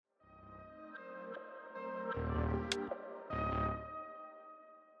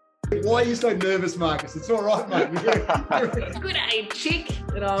Why are you so nervous, Marcus? It's all right, mate. Good day, chick.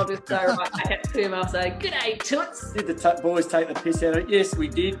 And I'll just go right back at him. I'll say, good day, toots. Did the boys take the piss out of it? Yes, we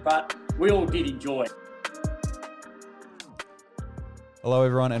did, but we all did enjoy it. Hello,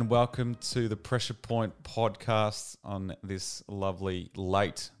 everyone, and welcome to the Pressure Point podcast on this lovely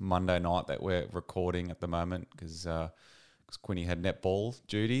late Monday night that we're recording at the moment because Quinny had netball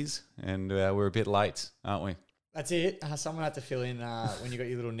duties and we're a bit late, aren't we? That's it. Someone had to fill in when you got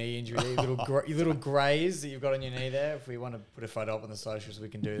your little knee injury, your little graze that you've got on your knee there. If we want to put a photo up on the socials, we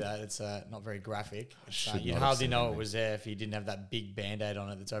can do that. It's not very graphic. You'd hardly know it was there if you didn't have that big Band-Aid on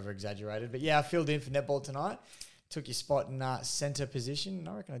it that's over-exaggerated. But yeah, I filled in for netball tonight. Took your spot in centre position, and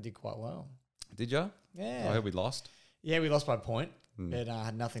I reckon I did quite well. Did you? Yeah. I heard we lost. Yeah, we lost by a point. It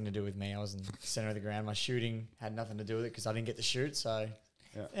had nothing to do with me. I was in the centre of the ground. My shooting had nothing to do with it because I didn't get to shoot. So,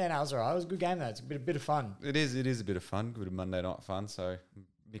 yeah, no, it was all right. It was a good game, though. It's a bit of fun. It is a bit of fun. Good Monday night fun. So,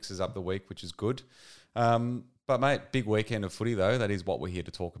 mixes up the week, which is good. But, mate, big weekend of footy, though. That is what we're here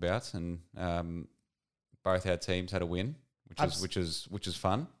to talk about. And both our teams had a win, which is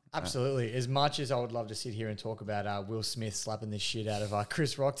fun. Absolutely. As much as I would love to sit here and talk about Will Smith slapping the shit out of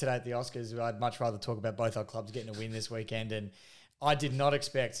Chris Rock today at the Oscars, I'd much rather talk about both our clubs getting a win this weekend. And I did not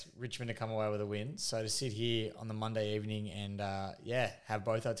expect Richmond to come away with a win. So to sit here on the Monday evening and, have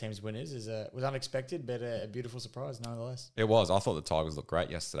both our teams winners was unexpected, but a beautiful surprise nonetheless. It was. I thought the Tigers looked great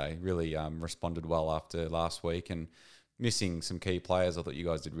yesterday. Really responded well after last week and missing some key players. I thought you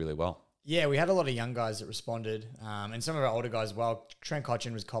guys did really well. Yeah, we had a lot of young guys that responded, and some of our older guys as well. Trent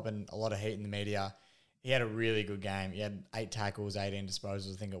Cotchin was copping a lot of heat in the media. He had a really good game. He had 8 tackles, 18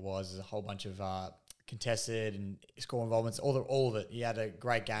 disposals, I think it was. There's a whole bunch of contested and score involvements, all of it. He had a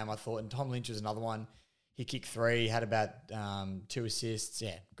great game, I thought. And Tom Lynch was another one. He kicked 3, had about 2 assists.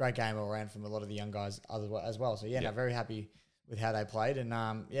 Yeah, great game all around from a lot of the young guys as well. So, no, very happy with how they played. And,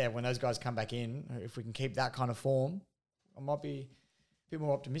 when those guys come back in, if we can keep that kind of form, I might be bit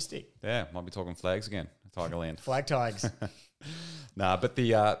more optimistic. Yeah, might be talking flags again, Tigerland. Flag tigers. But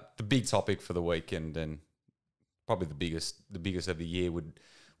the big topic for the weekend and probably the biggest of the year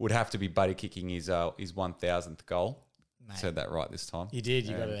would have to be Buddy kicking his 1,000th goal. Mate, said that right this time. You did.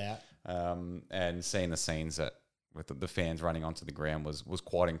 You got it out. And seeing the scenes that with the fans running onto the ground was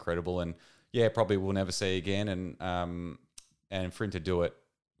quite incredible. And probably we'll never see again. And for him to do it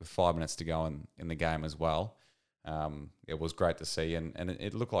with 5 minutes to go in the game as well. It was great to see, and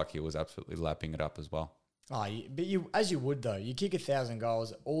it looked like he was absolutely lapping it up as well. Oh, but as you would though, you kick 1,000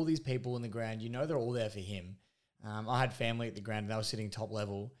 goals. All these people in the ground, they're all there for him. I had family at the ground, and they were sitting top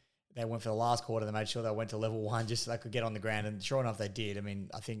level. They went for the last quarter. They made sure they went to level 1 just so they could get on the ground, and sure enough, they did. I mean,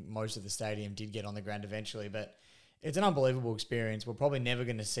 I think most of the stadium did get on the ground eventually, but it's an unbelievable experience. We're probably never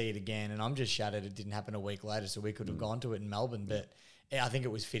going to see it again, and I'm just shattered it didn't happen a week later, so we could have gone to it in Melbourne, but. Yeah, I think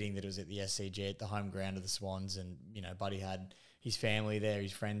it was fitting that it was at the SCG, at the home ground of the Swans, and Buddy had his family there,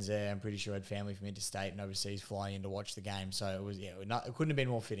 his friends there. I'm pretty sure he had family from interstate and overseas flying in to watch the game. So it was, it couldn't have been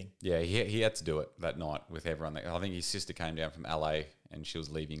more fitting. Yeah, he had to do it that night with everyone. I think his sister came down from LA and she was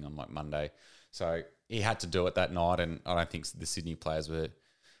leaving on Monday, so he had to do it that night. And I don't think the Sydney players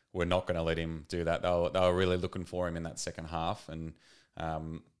were not going to let him do that. They were really looking for him in that second half, and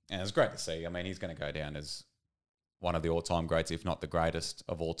it was great to see. I mean, he's going to go down as one of the all-time greats, if not the greatest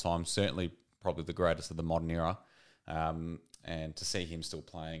of all time, certainly probably the greatest of the modern era. And to see him still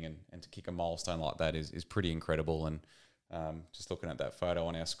playing and to kick a milestone like that is pretty incredible. And just looking at that photo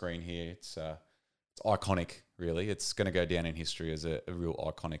on our screen here, it's iconic, really. It's going to go down in history as a real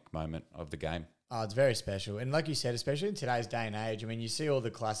iconic moment of the game. Oh, it's very special. And like you said, especially in today's day and age, I mean, you see all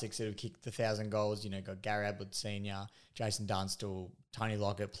the classics that have kicked 1,000 goals, got Gary Ablett Sr., Jason Dunstall, Tony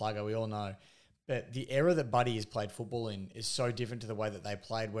Lockett, Plugger, we all know. But the era that Buddy has played football in is so different to the way that they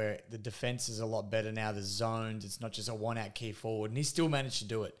played, where the defense is a lot better now. There's zones. It's not just a one-out key forward. And he still managed to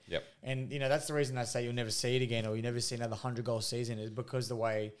do it. Yep. And, that's the reason I say you'll never see it again, or you never see another 100-goal season, is because the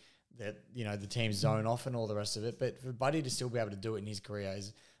way that, the teams zone off and all the rest of it. But for Buddy to still be able to do it in his career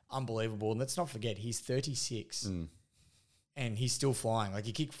is unbelievable. And let's not forget, he's 36 and he's still flying. Like,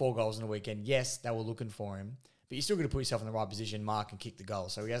 he kicked 4 goals in a weekend. Yes, they were looking for him, but you're still going to put yourself in the right position, mark and kick the goal.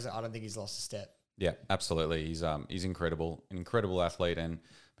 So I don't think he's lost a step. Yeah, absolutely. He's incredible, an incredible athlete, and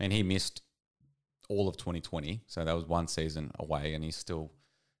I mean he missed all of 2020, so that was one season away, and he's still,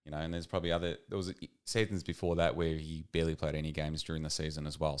 and there's probably there was seasons before that where he barely played any games during the season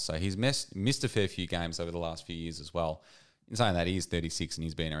as well. So he's missed a fair few games over the last few years as well. In saying that, he's 36 and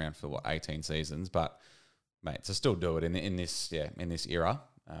he's been around for 18 seasons, but mate, to still do it in this era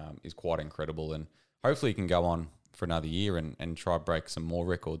is quite incredible, and hopefully he can go on for another year and try to break some more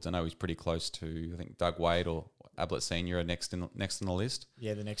records. I know he's pretty close to, I think, Doug Wade or Ablett Senior are next in the list.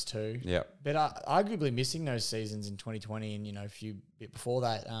 Yeah, the next two. Yeah. But arguably missing those seasons in 2020 and, a few bit before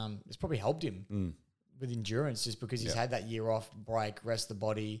that, it's probably helped him with endurance just because he's had that year off, break, rest the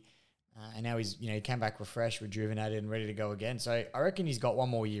body. And now he's, he came back refreshed, rejuvenated and ready to go again. So I reckon he's got one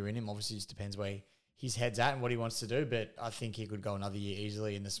more year in him. Obviously, it just depends where his head's at and what he wants to do. But I think he could go another year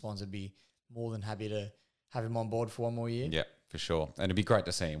easily and the Swans would be more than happy to have him on board for one more year. Yeah, for sure. And it'd be great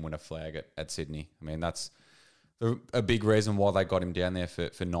to see him win a flag at Sydney. I mean, that's a big reason why they got him down there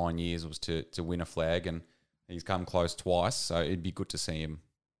for 9 years was to win a flag, and he's come close twice. So it'd be good to see him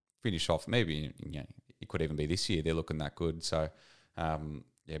finish off. Maybe it could even be this year. They're looking that good. So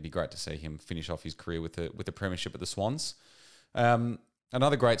it'd be great to see him finish off his career with the premiership at the Swans.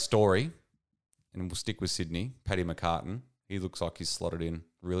 Another great story, and we'll stick with Sydney. Paddy McCartan. He looks like he's slotted in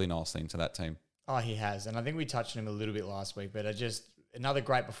really nicely into that team. Oh, he has. And I think we touched on him a little bit last week, but another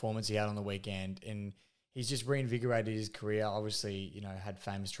great performance he had on the weekend. And he's just reinvigorated his career. Obviously, had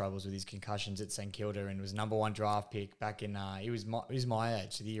famous troubles with his concussions at St Kilda and was number 1 draft pick back in, he was my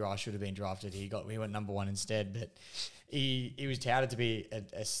age. The year I should have been drafted, he went number 1 instead. But he was touted to be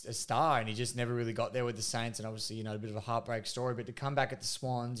a star and he just never really got there with the Saints. And obviously, a bit of a heartbreak story. But to come back at the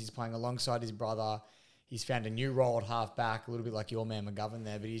Swans, he's playing alongside his brother. He's found a new role at half back, a little bit like your man McGovern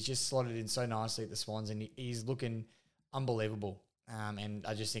there, but he's just slotted in so nicely at the Swans and he's looking unbelievable. And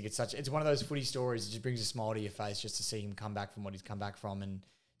I just think it's one of those footy stories that just brings a smile to your face just to see him come back from what he's come back from and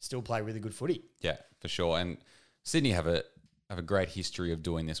still play really good footy. Yeah, for sure. And Sydney have a great history of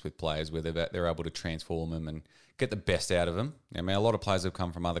doing this with players where they're able to transform them and get the best out of them. I mean, a lot of players have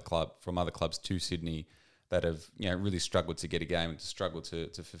come from other clubs to Sydney that have really struggled to get a game and to struggle to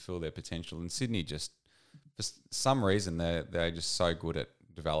fulfill their potential. And Sydney just, for some reason, they're just so good at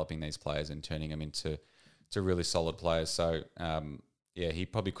developing these players and turning them into really solid players. So, he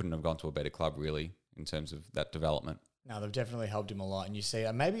probably couldn't have gone to a better club, really, in terms of that development. No, they've definitely helped him a lot. And you see,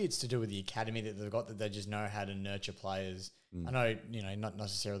 maybe it's to do with the academy that they've got, that they just know how to nurture players. I know, not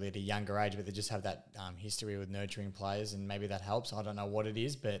necessarily at a younger age, but they just have that history with nurturing players, and maybe that helps. I don't know what it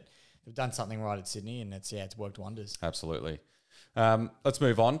is, but they've done something right at Sydney, and it's worked wonders. Absolutely. Let's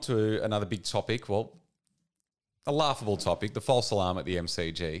move on to another big topic. Well, a laughable topic, the false alarm at the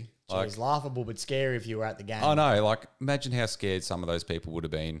MCG. It's laughable but scary if you were at the game. I know. Imagine how scared some of those people would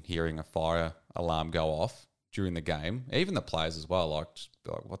have been hearing a fire alarm go off during the game. Even the players as well. Just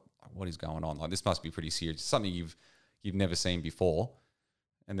be like, what is going on? This must be pretty serious. Something you've never seen before.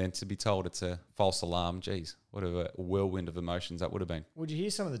 And then to be told it's a false alarm, geez, what a whirlwind of emotions that would have been. Would you hear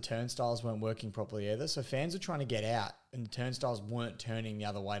some of the turnstiles weren't working properly either? So fans were trying to get out and the turnstiles weren't turning the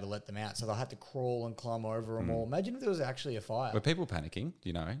other way to let them out. So they had to crawl and climb over them all. Imagine if there was actually a fire. Were people panicking? Do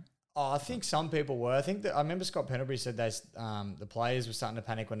you know? Oh, I think some people were. I remember Scott Pendlebury said the players were starting to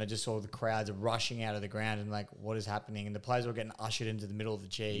panic when they just saw the crowds rushing out of the ground and what is happening? And the players were getting ushered into the middle of the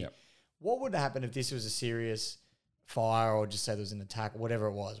G. Yep. What would happen if this was a serious fire or just say there was an attack, whatever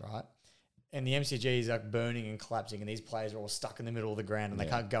it was, right? And the MCG is burning and collapsing and these players are all stuck in the middle of the ground and they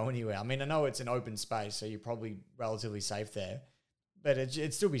can't go anywhere. I mean, I know it's an open space, so you're probably relatively safe there, but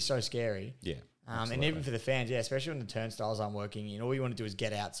it'd still be so scary. Yeah. And even for the fans, especially when the turnstiles aren't working, all you want to do is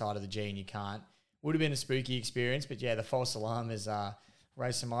get outside of the G and you can't. Would have been a spooky experience, but the false alarm has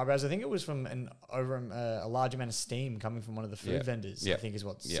raised some eyebrows. I think it was from a large amount of steam coming from one of the food vendors, I think is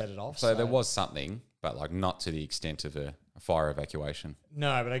what set it off. So there was something, but not to the extent of a fire evacuation.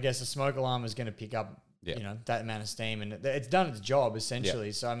 No, but I guess a smoke alarm is going to pick up that amount of steam and it's done its job essentially.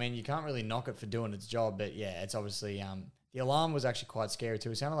 Yeah. So, I mean, you can't really knock it for doing its job, but it's obviously... the alarm was actually quite scary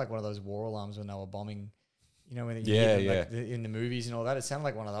too. It sounded like one of those war alarms when they were bombing, when you hear them, in the movies and all that. It sounded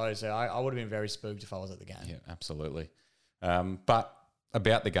like one of those. So I would have been very spooked if I was at the game. Yeah, absolutely. But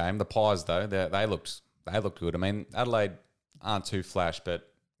about the game, the Pies though, they looked good. I mean, Adelaide aren't too flash,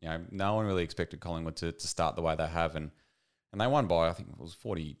 but no one really expected Collingwood to start the way they have, and they won by I think it was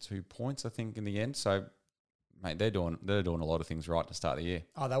 42 points. I think in the end. So. Mate, they're doing a lot of things right to start the year.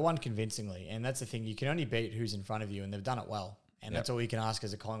 Oh, they won convincingly, and that's the thing. You can only beat who's in front of you, and they've done it well. And that's all you can ask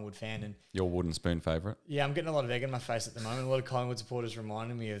as a Collingwood fan. And your wooden spoon favourite? Yeah, I'm getting a lot of egg in my face at the moment. A lot of Collingwood supporters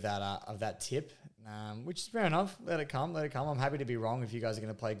reminding me of that tip, which is fair enough. Let it come. I'm happy to be wrong if you guys are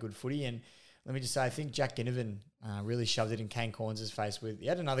going to play good footy. And let me just say, I think Jack Ginnivan really shoved it in Kane Corns' face. He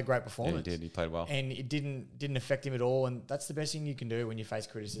had another great performance. Yeah, he did. He played well, and it didn't affect him at all. And that's the best thing you can do when you face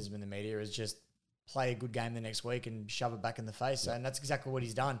criticism in the media is just play a good game the next week and shove it back in the face. And that's exactly what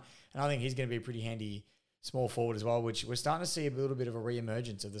he's done. And I think he's going to be a pretty handy small forward as well, which we're starting to see a little bit of a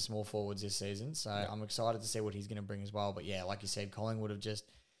re-emergence of the small forwards this season. So I'm excited to see what he's going to bring as well. But like you said, Collingwood have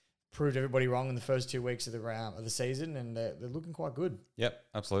just proved everybody wrong in the first 2 weeks of the season, and they're looking quite good. Yep,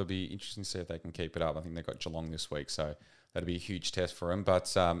 absolutely. Be interesting to see if they can keep it up. I think they've got Geelong this week, so that'll be a huge test for them. But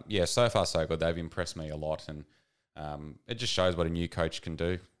so far so good. They've impressed me a lot, and it just shows what a new coach can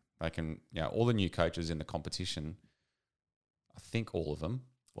do. They can, all the new coaches in the competition, I think all of them.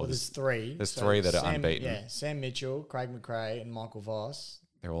 Well, there's three. There's three that are unbeaten. Yeah, Sam Mitchell, Craig McRae, and Michael Voss.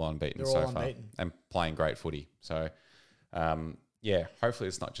 They're all unbeaten They're so all far unbeaten. and playing great footy. So, hopefully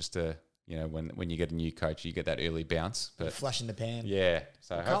it's not just when you get a new coach, you get that early bounce. But Flash in the pan. yeah,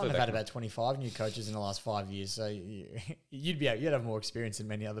 so Carlton hopefully have had about 25 new coaches in the last 5 years, so you'd have more experience than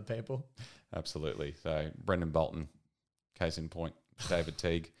many other people. Absolutely. So Brendan Bolton, case in point, David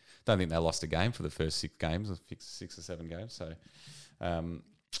Teague. Don't think they lost a game for the first 6 games, or 6 or 7 games. So,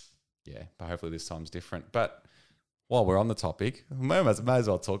 but hopefully this time's different. But while we're on the topic, may as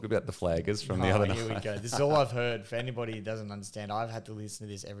well talk about the flaggers from the other night. Here we go. This is all I've heard. For anybody who doesn't understand, I've had to listen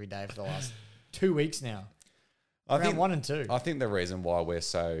to this every day for the last 2 weeks now. Round 1 and 2. I think the reason why we're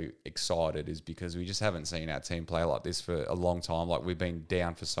so excited is because we just haven't seen our team play like this for a long time. Like, we've been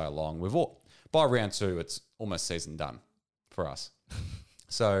down for so long. By round 2, it's almost season done for us.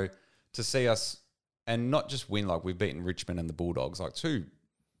 So to see us, and not just win, like we've beaten Richmond and the Bulldogs, like 2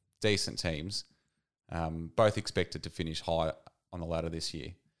 decent teams, both expected to finish high on the ladder this year.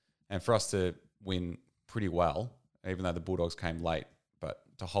 And for us to win pretty well, even though the Bulldogs came late, but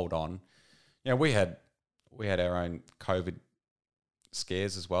to hold on, we had our own COVID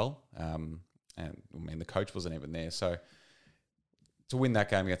scares as well. And the coach wasn't even there. So to win that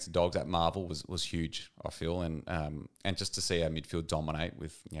game against the Dogs at Marvel was huge, I feel. And just to see our midfield dominate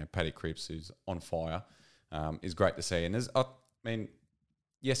with, Paddy Cripps, who's on fire, is great to see. And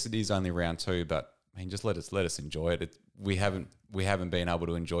yes, it is only round 2, but just let us enjoy it. We haven't been able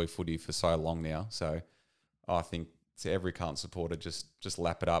to enjoy footy for so long now. So I think to every Carlton supporter, just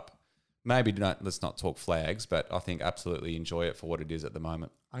lap it up. Maybe let's not talk flags, but I think absolutely enjoy it for what it is at the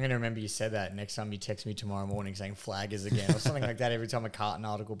moment. I'm going to remember you said that next time you text me tomorrow morning saying flaggers again or something like that every time a Carlton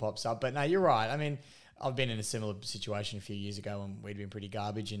article pops up. But no, you're right. I've been in a similar situation a few years ago when we'd been pretty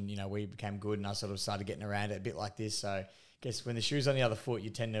garbage and, we became good and I sort of started getting around it a bit like this. So I guess when the shoe's on the other foot, you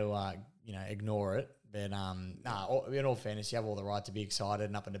tend to, ignore it. But in all fairness, you have all the right to be excited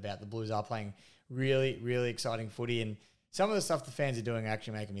and up and about. The Blues are playing really, really exciting footy, and some of the stuff the fans are doing are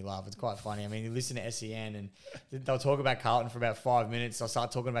actually making me laugh. It's quite funny. You listen to SEN and they'll talk about Carlton for about 5 minutes. They'll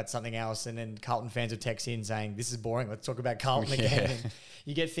start talking about something else, and then Carlton fans will text in saying, "This is boring. Let's talk about Carlton again." And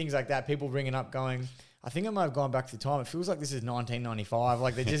you get things like that. People ringing up going, "I think I might have gone back to the time. It feels like this is 1995.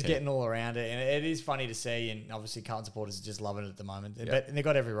 Like they're just getting all around it, and it is funny to see. And obviously, Carlton supporters are just loving it at the moment. Yep. But they've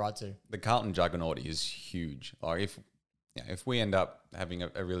got every right to. The Carlton juggernaut is huge. Like if we end up having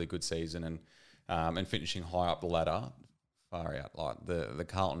a really good season and finishing high up the ladder, far out, like the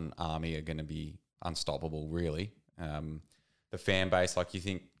Carlton army are going to be unstoppable. Really, the fan base, like you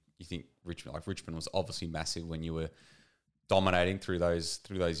think Richmond was obviously massive when you were dominating through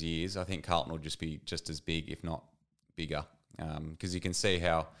those years. I think Carlton will just be just as big, if not bigger, because you can see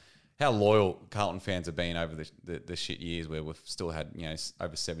how loyal Carlton fans have been over the shit years where we've still had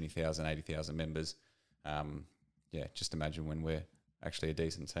over 70,000, 80,000 members. Just imagine when we're actually a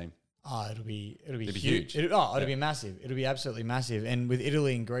decent team. Oh, it'll be huge. It'll be massive. It'll be absolutely massive. And with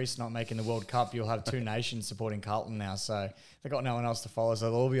Italy and Greece not making the World Cup, you'll have 2 nations supporting Carlton now. So they've got no one else to follow. So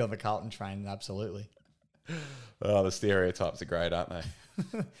they'll all be on the Carlton train. Absolutely. Oh, the stereotypes are great, aren't they?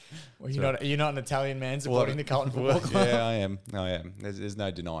 Well, you're not an Italian man supporting the Carlton Football Club. Yeah, I am. There's no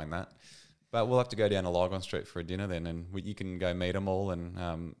denying that. But we'll have to go down to Lygon Street for a dinner then, and you can go meet them all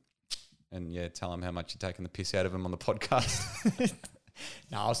and tell them how much you're taking the piss out of them on the podcast.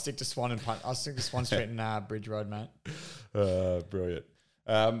 No, I'll stick to Swan and I'll stick to Swan Street and Bridge Road, mate. Brilliant.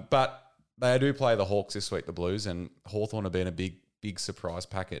 But they do play the Hawks this week, the Blues, and Hawthorn have been a big surprise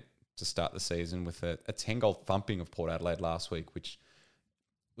packet to start the season with a 10-goal thumping of Port Adelaide last week, which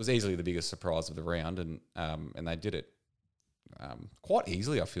was easily the biggest surprise of the round, and they did it quite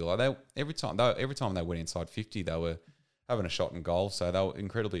easily. I feel like every time they went inside 50, they were having a shot in goal, so they were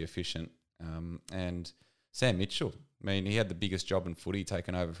incredibly efficient. And Sam Mitchell, he had the biggest job in footy,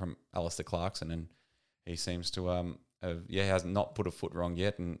 taken over from Alistair Clarkson, and he seems to has not put a foot wrong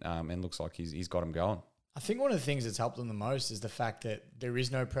yet, and looks like he's got him going. I think one of the things that's helped them the most is the fact that there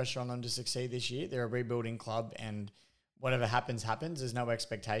is no pressure on them to succeed this year. They're a rebuilding club, and whatever happens. There's no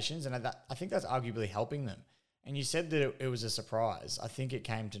expectations, and I think that's arguably helping them. And you said that it was a surprise. I think it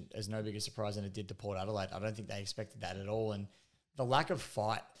came as no bigger surprise than it did to Port Adelaide. I don't think they expected that at all, and the lack of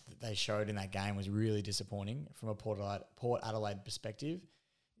fight that they showed in that game was really disappointing from a Port Adelaide perspective.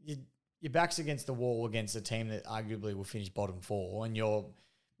 Your back's against the wall against a team that arguably will finish bottom 4, and you're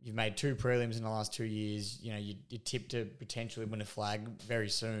You've made 2 prelims in the last 2 years. You know, you tip to potentially win a flag very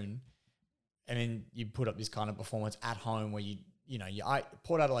soon. And then you put up this kind of performance at home where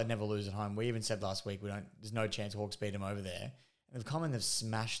Port Adelaide never lose at home. We even said last week there's no chance Hawks beat them over there. And they've come and they've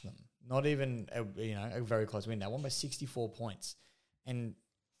smashed them. Not even a very close win. They won by 64 points. And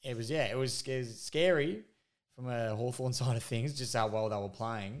it was scary from a Hawthorn side of things, just how well they were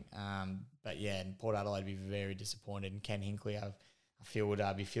playing. But yeah, and Port Adelaide would be very disappointed. And Ken Hinkley, I feel, would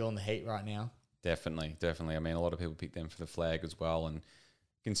be feeling the heat right now. Definitely. I mean, a lot of people pick them for the flag as well. And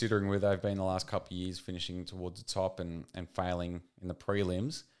considering where they've been the last couple of years, finishing towards the top and failing in the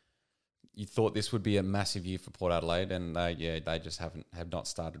prelims, you thought this would be a massive year for Port Adelaide, and they just have not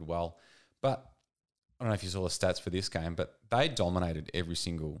started well. But I don't know if you saw the stats for this game, but they dominated every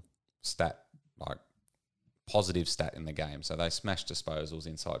single stat, like positive stat in the game. So they smashed disposals,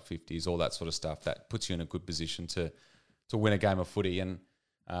 inside 50s, all that sort of stuff. That puts you in a good position to win a game of footy. And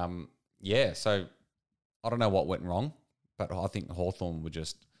so I don't know what went wrong, but I think Hawthorn were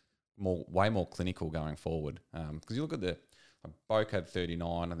just way more clinical going forward. Because you look at Boak had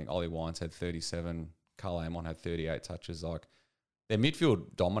 39, I think Ollie Wines had 37, Carl Amon had 38 touches. Like, their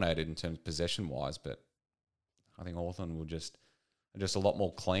midfield dominated in terms of possession-wise, but I think Hawthorn were just a lot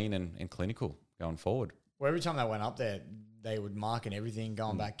more clean and clinical going forward. Well, every time they went up there, they would mark and everything,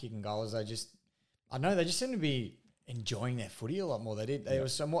 going back, kicking goals. They just seemed to be enjoying their footy a lot more. They did. They were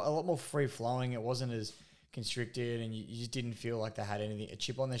a lot more free-flowing. It wasn't as constricted, and you just didn't feel like they had a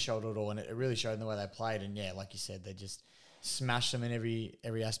chip on their shoulder at all, and it really showed in the way they played. And yeah, like you said, they just smashed them in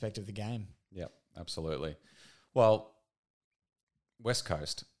every aspect of the game. Yep, absolutely. Well, West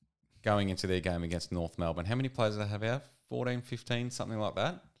Coast, going into their game against North Melbourne, how many players do they have out? 14, 15, something like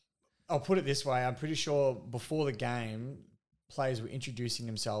that? I'll put it this way. I'm pretty sure before the game, players were introducing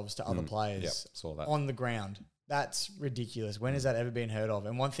themselves to other players saw that. On the ground. That's ridiculous. When has that ever been heard of?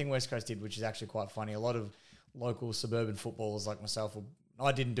 And one thing West Coast did, which is actually quite funny, a lot of local suburban footballers like myself,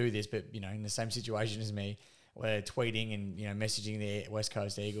 I didn't do this, but, in the same situation as me, were tweeting and, messaging the West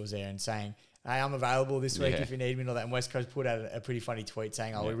Coast Eagles there and saying, hey, I'm available this week if you need me and all that. And West Coast put out a pretty funny tweet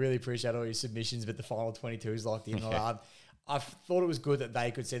saying, we really appreciate all your submissions, but the final 22 is locked in. I thought it was good that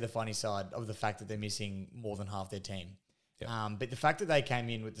they could see the funny side of the fact that they're missing more than half their team. Yep. But the fact that they came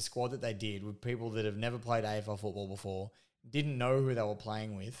in with the squad that they did, with people that have never played AFL football before, didn't know who they were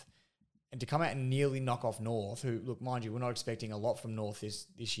playing with, and to come out and nearly knock off North, who, look, mind you, we're not expecting a lot from North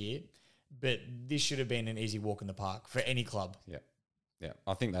this year, but this should have been an easy walk in the park for any club. Yeah. Yeah.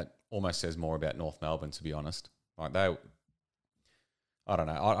 I think that almost says more about North Melbourne, to be honest. Like, I don't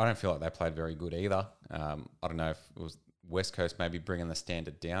know. I don't feel like they played very good either. I don't know if it was West Coast maybe bringing the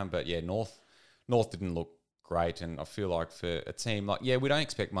standard down, but yeah, North didn't look great. And I feel like for a team we don't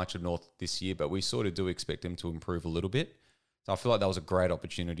expect much of North this year, but we sort of do expect them to improve a little bit. So I feel like that was a great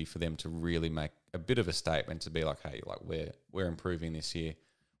opportunity for them to really make a bit of a statement, to be like, hey, like we're improving this year.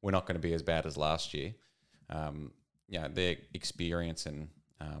 We're not going to be as bad as last year. Their experience and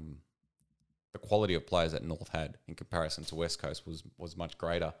the quality of players that North had in comparison to West Coast was much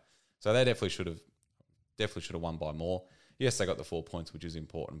greater. So they definitely should have won by more. Yes, they got the 4 points, which is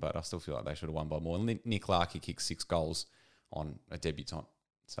important, but I still feel like they should have won by more. And Nick Larkey kicked 6 goals on a debutant.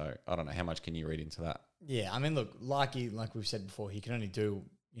 So I don't know, how much can you read into that? Yeah, I mean, look, Larkey, like we've said before, he can only do,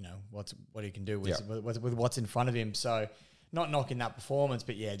 what he can do with what's in front of him. So not knocking that performance,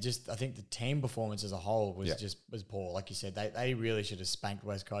 but yeah, just I think the team performance as a whole was poor. Like you said, they really should have spanked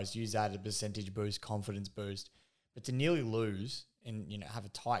West Coast, used that as a percentage boost, confidence boost. But to nearly lose and have a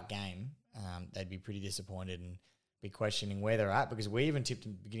tight game, they'd be pretty disappointed and be questioning where they're at, because we even tipped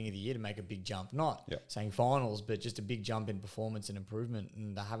in the beginning of the year to make a big jump, not saying finals, but just a big jump in performance and improvement,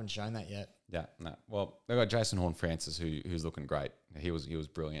 and they haven't shown that yet. Yeah, no. Well, they've got Jason Horne-Francis who's looking great. He was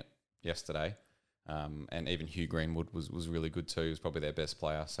brilliant yesterday, and even Hugh Greenwood was really good too. He was probably their best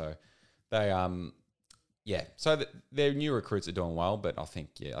player. So they so their new recruits are doing well, but I think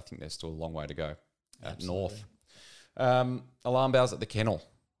there's still a long way to go at North. Alarm bells at the Kennel.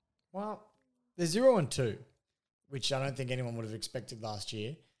 Well, they're 0-2. Which I don't think anyone would have expected last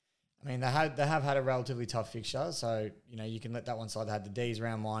year. I mean, they have had a relatively tough fixture, so you can let that one slide. They had the D's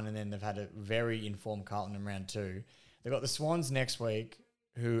round 1, and then they've had a very informed Carlton in round 2. They've got the Swans next week,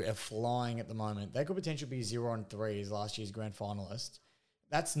 who are flying at the moment. They could potentially be 0-3 as last year's grand finalist.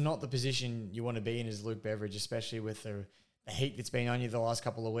 That's not the position you want to be in as Luke Beveridge, especially with the heat that's been on you the last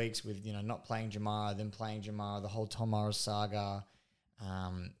couple of weeks with not playing Jamara, then playing Jamara, the whole Tom Morris saga.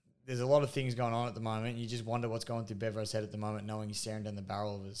 There's a lot of things going on at the moment. You just wonder what's going through Beveridge's head at the moment, knowing he's staring down the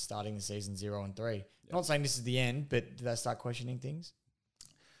barrel of starting the season 0-3. I'm not saying this is the end, but do they start questioning things?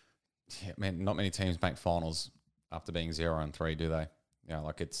 Yeah, man, not many teams make finals after being 0-3, do they? You know,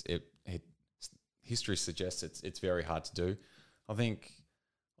 like history suggests it's very hard to do. I think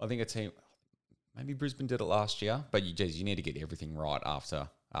a team, maybe Brisbane did it last year, but you need to get everything right after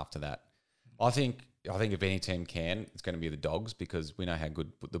that. I think if any team can, it's going to be the Dogs, because we know how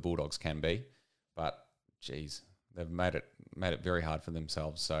good the Bulldogs can be. But geez, they've made it very hard for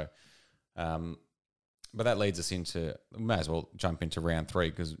themselves. So, but that leads us into, we may as well jump into round 3,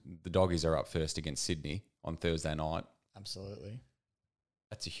 because the Doggies are up first against Sydney on Thursday night. Absolutely.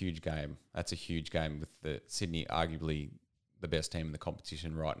 That's a huge game. That's a huge game, with the Sydney arguably the best team in the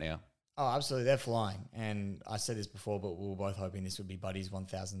competition right now. Oh, absolutely. They're flying. And I said this before, but we were both hoping this would be Buddy's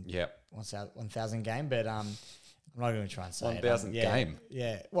 1,000 game. But I'm not going to try and say 1,000 game.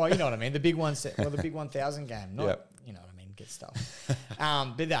 Yeah. Well, you know what I mean. The big one, the big 1,000 game. Not, you know what I mean. Get stuff.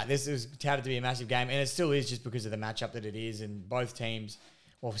 But this was touted to be a massive game, and it still is, just because of the matchup that it is. And both teams,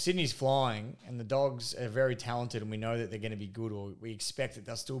 well, Sydney's flying, and the Dogs are very talented, and we know that they're going to be good, or we expect that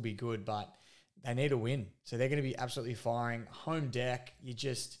they'll still be good, but they need a win. So they're going to be absolutely firing. Home deck,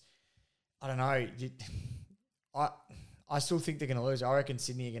 I don't know. I still think they're going to lose. I reckon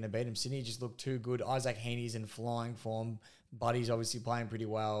Sydney are going to beat them. Sydney just look too good. Isaac Heaney's in flying form. Buddy's obviously playing pretty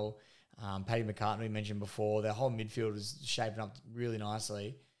well. Paddy McCartney we mentioned before. Their whole midfield is shaping up really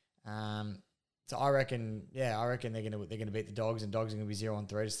nicely. So I reckon they're going to beat the Dogs, and Dogs are going to be 0-3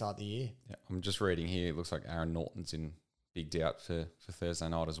 to start the year. Yeah, I'm just reading here. It looks like Aaron Norton's in big doubt for Thursday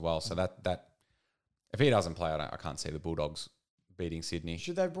night as well. So that if he doesn't play, I can't see the Bulldogs beating Sydney.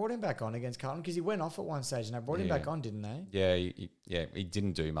 Should they have brought him back on against Carlton? Because he went off at one stage, and they brought him back on, didn't they? Yeah, he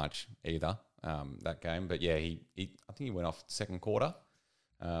didn't do much either that game. But yeah, I think he went off second quarter,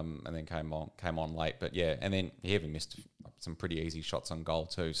 and then came on late. But yeah, and then he even missed some pretty easy shots on goal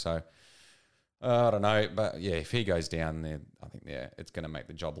too. So I don't know, but yeah, if he goes down there, I think it's going to make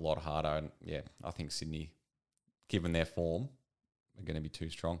the job a lot harder. And yeah, I think Sydney, given their form, are going to be too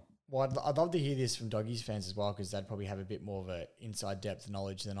strong. Well, I'd love to hear this from Doggies fans as well, because they'd probably have a bit more of a inside depth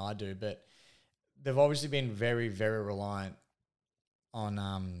knowledge than I do. But they've obviously been very, very reliant on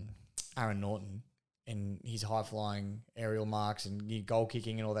Aaron Norton and his high-flying aerial marks and goal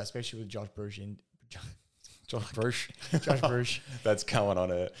kicking and all that, especially with Josh Bruce. Josh Bruce. Josh Bruce. That's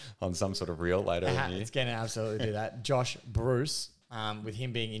going on some sort of reel later in the year. It's going to absolutely do that. Josh Bruce, with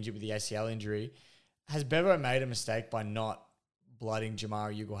him being injured with the ACL injury, has Bevo made a mistake by not blooding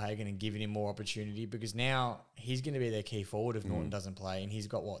Jamara Ugle-Hagan and giving him more opportunity? Because now he's going to be their key forward if Norton doesn't play, and he's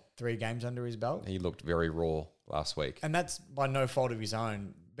got 3 games under his belt. He looked very raw last week, and that's by no fault of his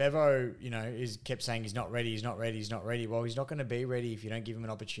own. Bevo, is kept saying he's not ready. Well, he's not going to be ready if you don't give him an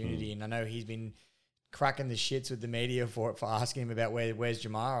opportunity. And I know he's been cracking the shits with the media for asking him about where's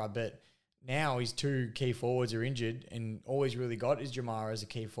Jamara, but now his 2 key forwards are injured, and all he's really got is Jamara as a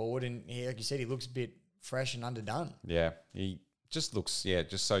key forward. And he, like you said, he looks a bit fresh and underdone. Yeah, he just looks,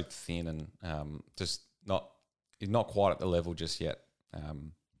 just so thin and he's not quite at the level just yet.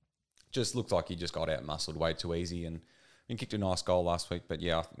 Just looked like he just got out muscled way too easy, and kicked a nice goal last week. But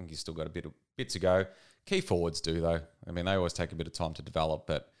yeah, I think he's still got a bit to go. Key forwards do though. I mean, they always take a bit of time to develop,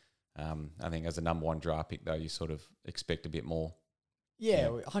 but I think as a number 1 draft pick though, you sort of expect a bit more. Yeah,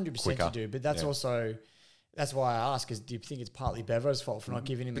 100% quicker. you do. But that's also, that's why I ask, is do you think it's partly Bevo's fault for not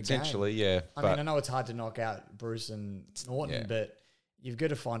giving him potentially, a game? Yeah. I mean, I know it's hard to knock out Bruce and Norton, but you've got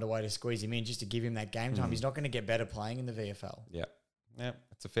to find a way to squeeze him in just to give him that game time. He's not going to get better playing in the VFL. Yeah,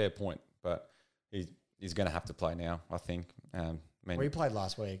 it's a fair point, but he's going to have to play now, I think. He played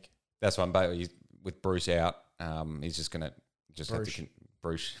last week. That's one, but with Bruce out, he's just going to have to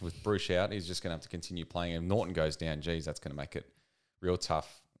with Bruce out, he's just going to have to continue playing. And if Norton goes down, geez, that's going to make it real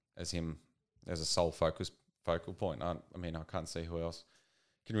tough as a sole focal point. I mean, I can't see who else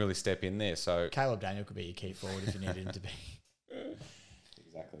can really step in there. So Caleb Daniel could be your key forward if you needed him to be.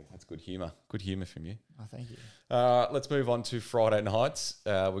 Exactly. That's good humour. Good humour from you. Oh, thank you. Let's move on to Friday nights.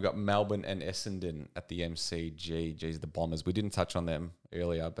 We've got Melbourne and Essendon at the MCG. Geez, the Bombers. We didn't touch on them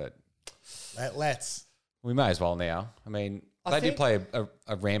earlier, but let's. We may as well now. I mean, they did play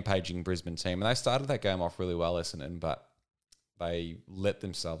a rampaging Brisbane team, and they started that game off really well, Essendon, but they let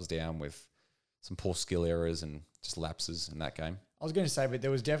themselves down with some poor skill errors and just lapses in that game. I was going to say, but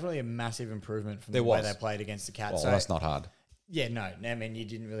there was definitely a massive improvement from the way they played against the Cats. Well, so that's not hard. Yeah, no. I mean, you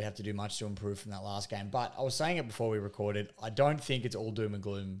didn't really have to do much to improve from that last game. But I was saying it before we recorded. I don't think it's all doom and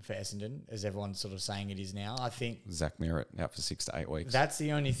gloom for Essendon, as everyone's sort of saying it is now. I think Zach Merritt out for 6 to 8 weeks. That's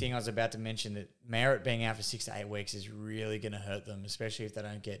the only thing I was about to mention, that Merritt being out for 6 to 8 weeks is really going to hurt them, especially if they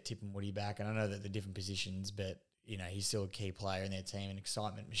don't get Tip and Woody back. And I know that they're different positions, but he's still a key player in their team, an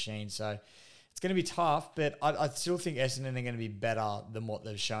excitement machine. So it's going to be tough, but I still think Essendon are going to be better than what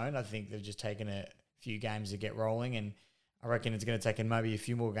they've shown. I think they've just taken a few games to get rolling, and I reckon it's going to take maybe a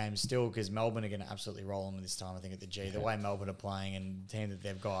few more games still because Melbourne are going to absolutely roll them this time, I think, at the G. The way Melbourne are playing and the team that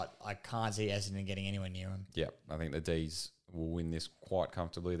they've got, I can't see Essendon getting anywhere near them. Yeah, I think the D's will win this quite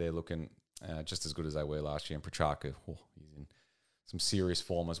comfortably. They're looking just as good as they were last year. And Petrarca, he's in some serious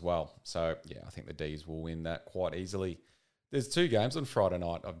form as well. So, yeah, I think the D's will win that quite easily. There's 2 games on Friday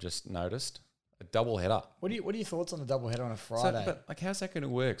night I've just noticed. A double header. What are your thoughts on the double header on a Friday? So, but how's that going to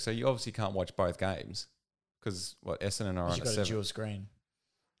work? So you obviously can't watch both games because Essendon are on You've a got 7. a dual screen.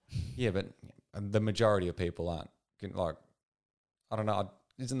 Yeah, but the majority of people aren't. I don't know.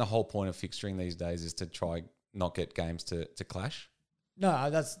 Isn't the whole point of fixturing these days is to try not get games to clash? No,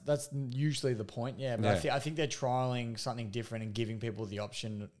 that's usually the point. Yeah, but Yeah. I think they're trialing something different and giving people the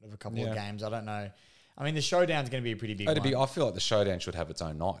option of a couple of games. I don't know. I mean, the showdown's going to be a pretty big one. I feel like the showdown should have its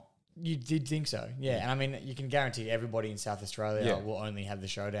own night. You did think so, yeah. And I mean, you can guarantee everybody in South Australia will only have the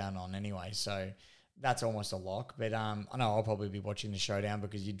showdown on anyway. So that's almost a lock. But I know I'll probably be watching the showdown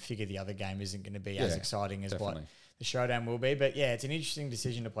because you'd figure the other game isn't going to be as exciting as what the showdown will be. But yeah, it's an interesting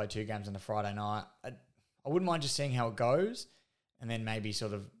decision to play 2 games on a Friday night. I wouldn't mind just seeing how it goes and then maybe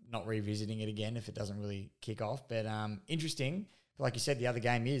sort of not revisiting it again if it doesn't really kick off. But interesting. Like you said, the other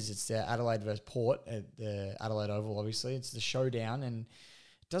game it's Adelaide versus Port at the Adelaide Oval, obviously. It's the showdown, and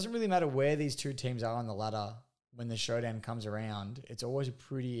it doesn't really matter where these 2 teams are on the ladder when the showdown comes around. It's always a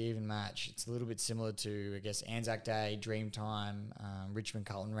pretty even match. It's a little bit similar to, I guess, Anzac Day, Dreamtime, Richmond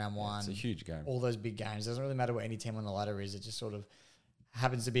Carlton round 1. It's a huge game. All those big games. It doesn't really matter what any team on the ladder is. It just sort of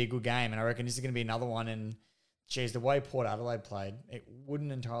happens to be a good game, and I reckon this is going to be another one. And, geez, the way Port Adelaide played, it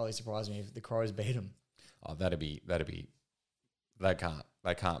wouldn't entirely surprise me if the Crows beat them. Oh, that'd be. They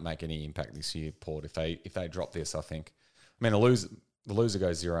can't make any impact this year, Port, if they drop this. I think. I mean, the loser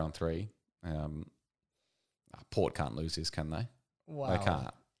goes 0-3. Port can't lose this, can they? Wow. They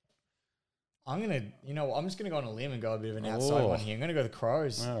can't. I'm just gonna go on a limb and go a bit of an outside one here. I'm gonna go the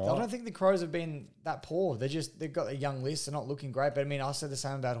Crows. All I right. don't think the Crows have been that poor. They've got a young list. They're not looking great. But I mean, I said the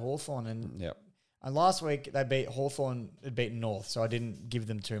same about Hawthorn, and last week they beat Hawthorn, had beaten North, so I didn't give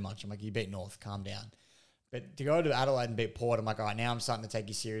them too much. I'm like, you beat North, calm down. But to go to Adelaide and beat Port, I'm like, all right, now I'm starting to take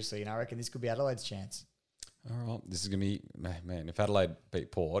you seriously, and I reckon this could be Adelaide's chance. All right, this is gonna be man. If Adelaide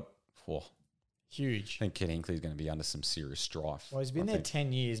beat Port, Huge. I think Ken Hinkley's going to be under some serious strife. Well, he's been there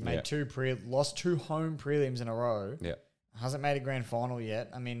 10 years, made lost 2 home prelims in a row. Yeah. Hasn't made a grand final yet.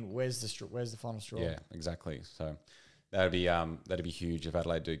 I mean, where's the final straw? Yeah, exactly. So that'd be huge if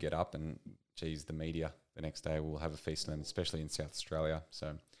Adelaide do get up, and geez, the media the next day will have a feast on them, especially in South Australia.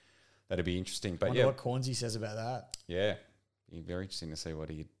 So that'd be interesting. But Wonder what Cornsey says about that. Yeah, be very interesting to see what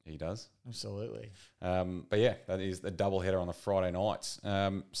he does. Absolutely. But yeah, that is the double header on the Friday nights.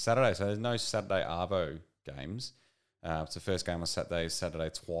 Saturday, so there's no Saturday Arvo games. It's the first game on Saturday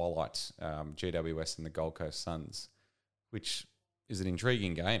twilight, GWS and the Gold Coast Suns, which is an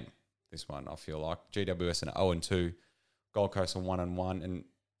intriguing game, this one, I feel like. GWS are 0-2, Gold Coast are 1-1, and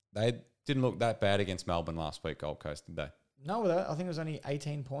they didn't look that bad against Melbourne last week, Gold Coast, did they? No, I think it was only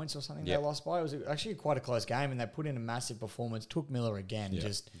 18 points or something they lost by. It was actually quite a close game, and they put in a massive performance. Took Miller again,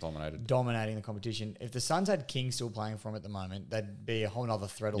 just dominating the competition. If the Suns had King still playing for him at the moment, they'd be a whole other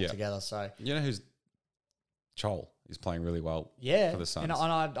threat altogether. So you know who's Chol is playing really well for the Suns.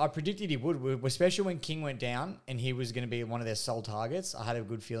 And I predicted he would, especially when King went down and he was going to be one of their sole targets. I had a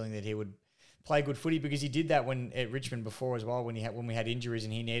good feeling that he would play good footy because he did that when at Richmond before as well when we had injuries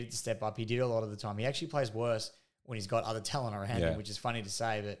and he needed to step up. He did a lot of the time. He actually plays worse when he's got other talent around him, which is funny to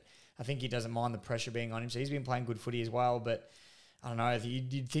say, but I think he doesn't mind the pressure being on him. So he's been playing good footy as well. But I don't know,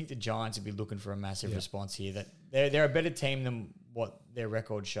 you'd think the Giants would be looking for a massive response here. That they're a better team than what their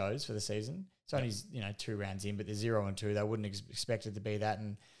record shows for the season. It's only 2 rounds in, but they're 0-2. They wouldn't expect it to be that,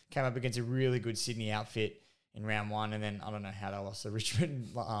 and came up against a really good Sydney outfit in round 1. And then I don't know how they lost to Richmond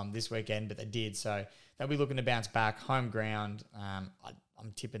this weekend, but they did. So they'll be looking to bounce back. Home ground,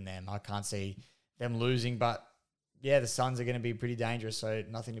 I'm tipping them. I can't see them losing, but yeah, the Suns are going to be pretty dangerous, so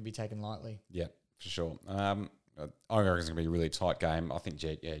nothing to be taken lightly. Yeah, for sure. I reckon it's going to be a really tight game. I think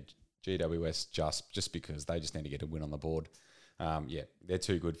GWS just because they just need to get a win on the board. They're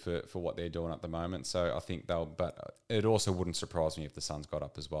too good for what they're doing at the moment. So I think but it also wouldn't surprise me if the Suns got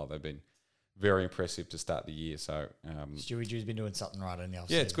up as well. They've been very impressive to start the year. So Stewie Drew's been doing something right in the offseason.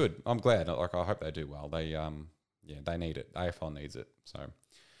 Yeah, it's good. I'm glad. I hope they do well. They they need it. AFL needs it. So.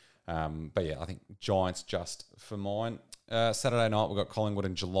 But yeah, I think Giants just for mine. Saturday night, we've got Collingwood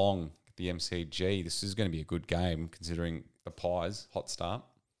and Geelong at the MCG. This is going to be a good game considering the Pies, hot start.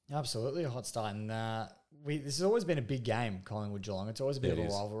 Absolutely a hot start. And this has always been a big game, Collingwood-Geelong. It's always a bit of a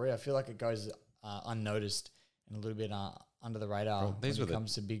rivalry. I feel like it goes unnoticed and a little bit under the radar when it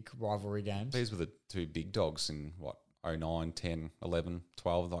comes to big rivalry games. These were the 2 big dogs in, 09, 10, 11,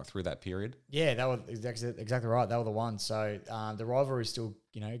 12, like through that period. Yeah, that was exactly right. They were the ones. So the rivalry still,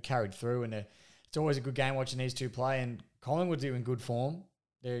 carried through, and it's always a good game watching these two play. And Collingwood are in good form.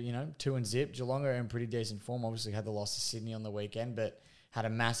 They're 2-0. Geelong are in pretty decent form. Obviously had the loss to Sydney on the weekend, but had a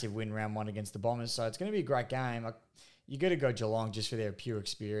massive win round 1 against the Bombers. So it's going to be a great game. You got to go Geelong just for their pure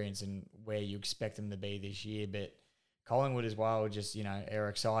experience and where you expect them to be this year. But Collingwood as well, just, are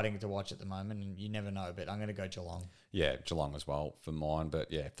exciting to watch at the moment, and you never know. But I'm going to go Geelong. Yeah, Geelong as well for mine.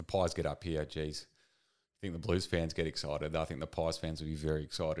 But yeah, if the Pies get up here, geez, I think the Blues fans get excited. I think the Pies fans will be very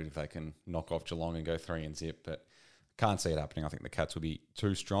excited if they can knock off Geelong and go 3-0. But can't see it happening. I think the Cats will be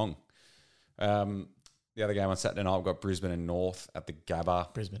too strong. The other game on Saturday night, we've got Brisbane and North at the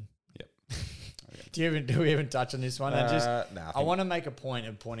Gabba. Brisbane. Yep. Do we even touch on this one? I want to make a point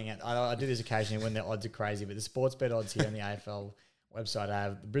of pointing out. I do this occasionally when the odds are crazy, but the sports bet odds here on the AFL website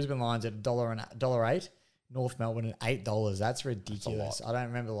have the Brisbane Lions at $1.08, North Melbourne at $8. That's ridiculous. That's I don't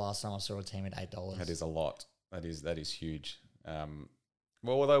remember the last time I saw a team at $8. That is a lot. That is huge.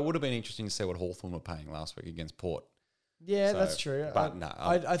 Although it would have been interesting to see what Hawthorn were paying last week against Port. Yeah, that's true. But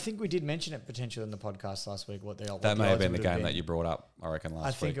I think we did mention it potentially in the podcast last week. That may have been the game that you brought up, I reckon, last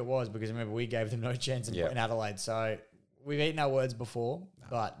week. I think it was, because remember we gave them no chance in Adelaide. So we've eaten our words before,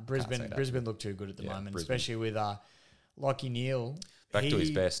 but Brisbane looked too good at the moment, especially with Lockie Neal. Back to his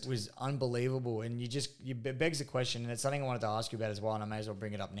best. Was unbelievable. And it begs the question, and it's something I wanted to ask you about as well, and I may as well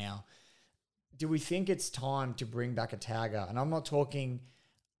bring it up now. Do we think it's time to bring back a tagger? And I'm not talking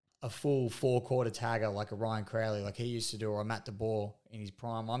a full 4-quarter tagger like a Ryan Crowley, like he used to do, or a Matt DeBoer in his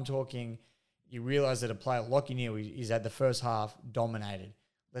prime. I'm talking, you realise that a player like Lockie Neal, he's had the first half dominated.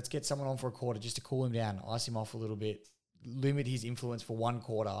 Let's get someone on for a quarter just to cool him down, ice him off a little bit, limit his influence for 1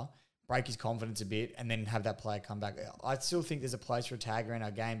 quarter, break his confidence a bit, and then have that player come back. I still think there's a place for a tagger in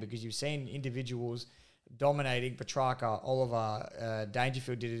our game, because you've seen individuals dominating. Petrarca, Oliver,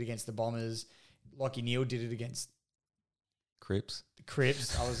 Dangerfield did it against the Bombers. Lockie Neal did it against Cripps.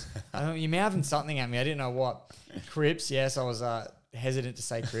 You're mouthing something at me. I didn't know what. Cripps, yes. I was hesitant to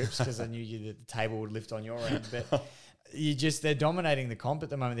say Cripps because I knew that the table would lift on your end. But they're dominating the comp at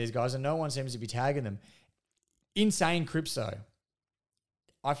the moment, these guys, and no one seems to be tagging them. Insane Cripps, though.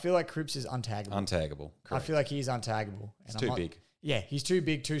 I feel like Cripps is untaggable. Correct. I feel like he's untaggable. He's too big. Yeah, he's too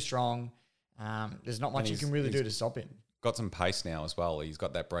big, too strong. There's not much you can really do to stop him. Got some pace now as well. He's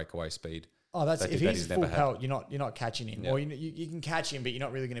got that breakaway speed. Oh, if he's full pelt, you're not catching him. Yep. Or you can catch him, but you're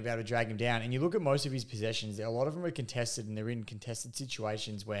not really going to be able to drag him down. And you look at most of his possessions, a lot of them are contested, and they're in contested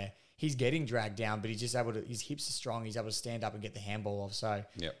situations where he's getting dragged down, but he's just able to, his hips are strong, he's able to stand up and get the handball off. So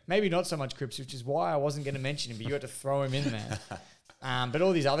maybe not so much Cripps, which is why I wasn't going to mention him, but you had to throw him in there. But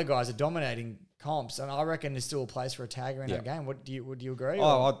all these other guys are dominating comps, and I reckon there's still a place for a tagger in our game. Would you agree?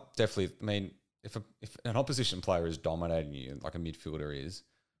 Oh, I definitely. I mean, if an opposition player is dominating you, like a midfielder is,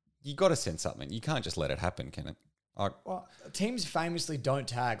 you got to send something. You can't just let it happen, can it? Well, teams famously don't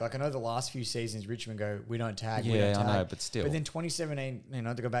tag. Like, I know the last few seasons, Richmond go, we don't tag. Yeah, we don't tag. I know, but still. But then 2017,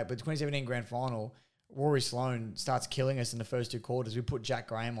 to go back, but 2017 grand final, Rory Sloane starts killing us in the first 2 quarters. We put Jack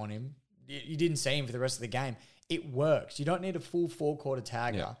Graham on him. You didn't see him for the rest of the game. It works. You don't need a full 4-quarter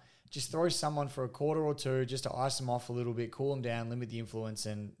tagger. Yeah. Just throw someone for a quarter or 2 just to ice them off a little bit, cool them down, limit the influence,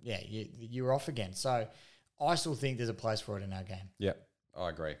 and you're off again. So I still think there's a place for it in our game. Yeah, I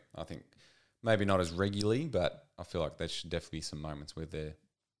agree. I think maybe not as regularly, but I feel like there should definitely be some moments where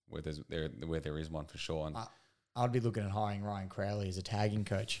there is one for sure. And I'd be looking at hiring Ryan Crowley as a tagging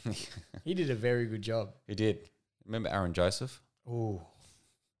coach. He did a very good job. He did. Remember Aaron Joseph? Ooh.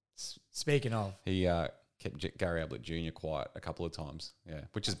 Speaking of. He kept Gary Ablett Jr. quiet a couple of times,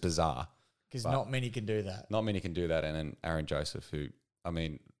 which is bizarre. Because not many can do that. Not many can do that. And then Aaron Joseph, who, I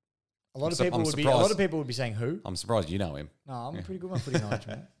mean... A lot of people would be saying who? I'm surprised you know him. No, I'm pretty good on footy knowledge,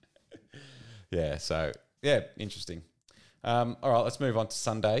 man. Yeah, so, interesting. All right, let's move on to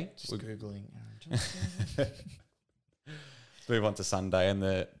Sunday. Just Googling Aaron Joseph. Let's move on to Sunday, and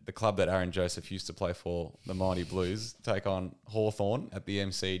the club that Aaron Joseph used to play for, the Mighty Blues, take on Hawthorn at the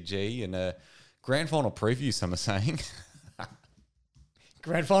MCG in a grand final preview, some are saying.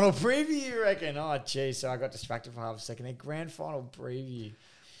 Grand final preview, you reckon? Oh, geez, so I got distracted for half a second. A grand final preview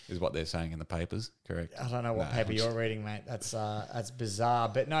is what they're saying in the papers, correct? I don't know what paper you're reading, mate. That's bizarre.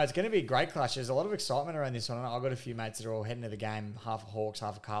 But no, it's going to be a great clash. There's a lot of excitement around this one. I've got a few mates that are all heading to the game, half of Hawks,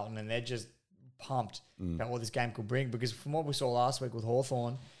 half of Carlton, and they're just pumped about what this game could bring. Because from what we saw last week with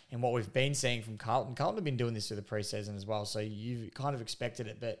Hawthorn and what we've been seeing from Carlton have been doing this through the preseason as well. So you've kind of expected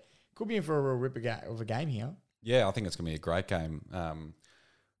it, but could be in for a real rip of a game here. Yeah, I think it's going to be a great game.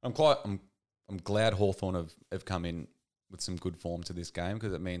 I'm glad Hawthorn have come in with some good form to this game,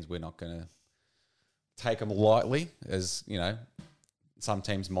 because it means we're not going take them lightly, as you know, some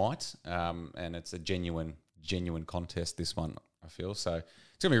teams might. And it's a genuine contest, this one, I feel. So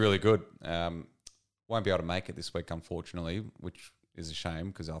it's gonna be really good. Won't be able to make it this week, unfortunately, which is a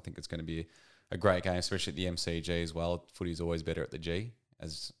shame because I think it's going to be a great game, especially at the MCG as well. Footy's always better at the G,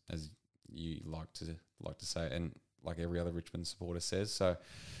 as you like to say, and like every other Richmond supporter says. So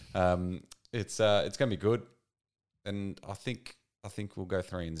it's going to be good, and I think we'll go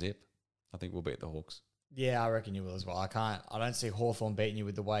 3-0. I think we'll beat the Hawks. Yeah, I reckon you will as well. I don't see Hawthorn beating you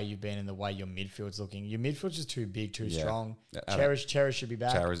with the way you've been and the way your midfield's looking. Your midfield's just too big, too strong. Cherish should be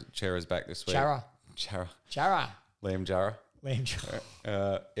back. Chera's back this week. Chara. Liam Jara.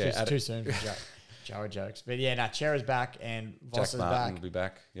 Yeah, too soon for Jara jokes. But yeah, Chera's back and Voss Jack is Martin back. will be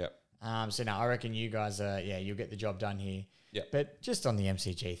back. Yep. So I reckon you guys you'll get the job done here. Yeah. But just on the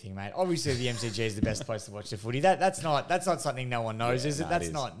MCG thing, mate. Obviously, the MCG is the best place to watch the footy. That's not something no one knows, is it? That's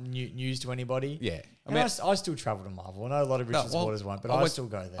not news to anybody. Yeah. I still travel to Marvel. I know a lot of Richmond supporters won't, but I still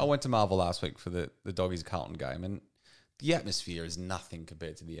go there. I went to Marvel last week for the Doggies Carlton game, and the atmosphere is nothing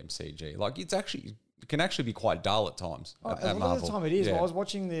compared to the MCG. Like it can actually be quite dull at times. A at lot Marvel. of the time it is. Yeah. Well, I was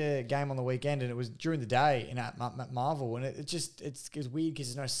watching the game on the weekend, and it was during the day at Marvel, and it's weird because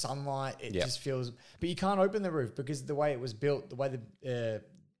there's no sunlight. It just feels, but you can't open the roof because the way it was built, the way the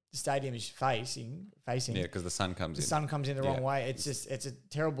stadium is facing. Yeah, because the sun comes in. The sun comes in the wrong way. It's a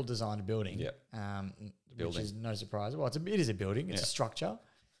terrible designed building. Yeah. Which is no surprise. Well, it is a building. It's a structure.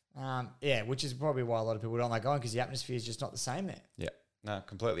 Which is probably why a lot of people don't like going because the atmosphere is just not the same there. Yeah. No,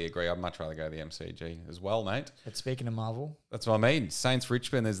 completely agree. I'd much rather go to the MCG as well, mate. But speaking of Marvel, that's what I mean. Saints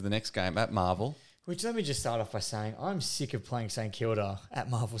Richmond is the next game at Marvel. Which let me just start off by saying I'm sick of playing St Kilda at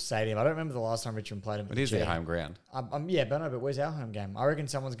Marvel Stadium. I don't remember the last time Richmond played them. It is their home ground. But where's our home game? I reckon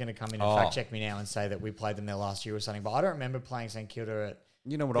someone's going to come in and fact check me now and say that we played them there last year or something. But I don't remember playing St Kilda at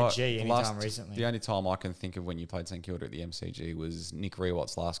anytime recently. The only time I can think of when you played St Kilda at the MCG was Nick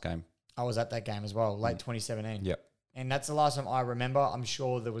Rewatt's last game. I was at that game as well, late 2017. Yep. And that's the last time I remember. I'm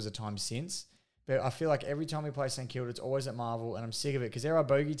sure there was a time since. But I feel like every time we play St Kilda, it's always at Marvel, and I'm sick of it because they're our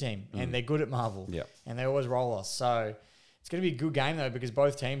bogey team, and they're good at Marvel. Yep. And they always roll us. So it's going to be a good game, though, because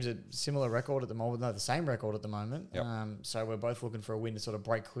both teams are similar record at the moment. No, the same record at the moment. Yep. So we're both looking for a win to sort of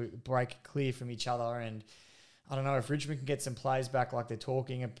break clear from each other. And I don't know if Richmond can get some players back like they're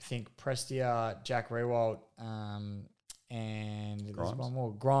talking. I think Prestia, Jack Rewalt, and there's one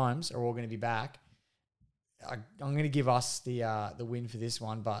more, Grimes, are all going to be back. I'm going to give us the win for this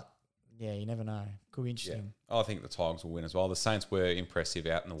one, but yeah, you never know. Could be interesting. Yeah. I think the Tigers will win as well. The Saints were impressive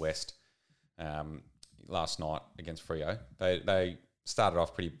out in the West last night against Freo. They started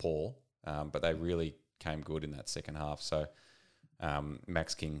off pretty poor, but they really came good in that second half. So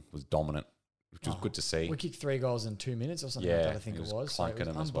Max King was dominant, which was good to see. We kicked 3 goals in 2 minutes or something like that, I think it was. Clunking So it was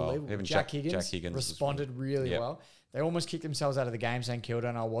them as well. unbelievable. Even Jack Higgins responded really well. They almost kicked themselves out of the game, St Kilda,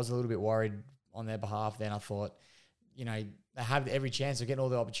 and I was a little bit worried on their behalf then. I thought, they had every chance of getting all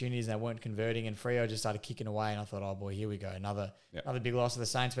the opportunities and they weren't converting, and Freo just started kicking away, and I thought, oh boy, here we go. Another big loss to the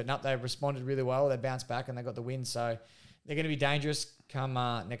Saints. But no, they responded really well. They bounced back and they got the win. So they're going to be dangerous come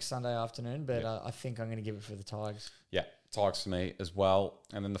next Sunday afternoon, but I think I'm going to give it for the Tigers. Yeah, Tigers for me as well.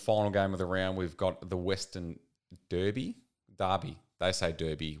 And then the final game of the round, we've got the Western Derby. They say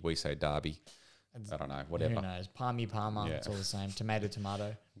Derby, we say Derby. I don't know, whatever. Who knows? Palmy, it's all the same.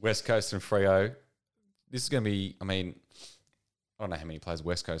 Tomato. West Coast and Freo. This is going to be, I don't know how many players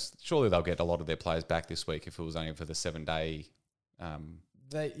West Coast. Surely they'll get a lot of their players back this week if it was only for the 7-day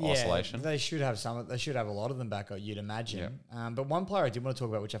isolation. They should have some. They should have a lot of them back, you'd imagine. But one player I did want to talk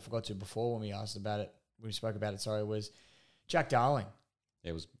about, which I forgot to before when we spoke about it, was Jack Darling.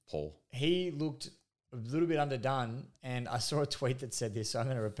 It was Paul. He looked a little bit underdone, and I saw a tweet that said this, so I'm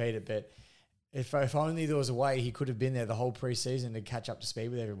going to repeat it, but if only there was a way he could have been there the whole preseason to catch up to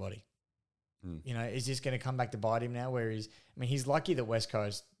speed with everybody. Is this going to come back to bite him now where he's lucky that West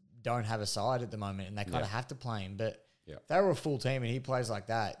Coast don't have a side at the moment and they kind of have to play him, but if they were a full team and he plays like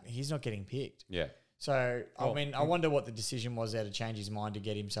that, he's not getting picked. Yeah. So, I wonder what the decision was there to change his mind to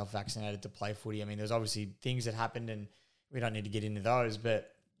get himself vaccinated to play footy. There's obviously things that happened and we don't need to get into those,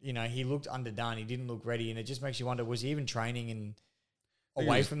 but, he looked underdone. He didn't look ready, and it just makes you wonder, was he even training and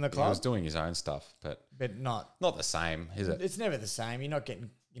away from the club? He was doing his own stuff, but not the same, is it? It's never the same. You're not getting,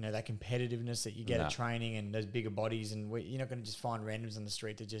 that competitiveness that you get at training and those bigger bodies, and you're not going to just find randoms on the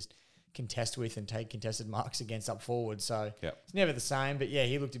street to just contest with and take contested marks against up forward. So it's never the same. But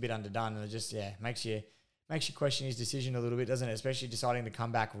he looked a bit underdone, and it just makes you question his decision a little bit, doesn't it? Especially deciding to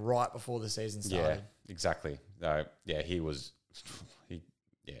come back right before the season started. Yeah, exactly. He was.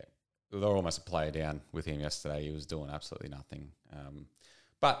 They were almost a player down with him yesterday. He was doing absolutely nothing.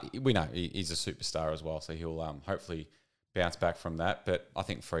 But we know he's a superstar as well, so he'll hopefully bounce back from that. But I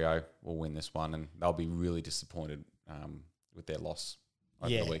think Freo will win this one, and they'll be really disappointed with their loss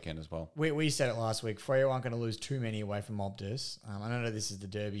over the weekend as well. We said it last week. Freo aren't going to lose too many away from Optus. I don't know this is the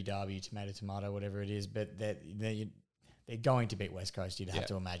derby, tomato, whatever it is, but they're going to beat West Coast. You'd have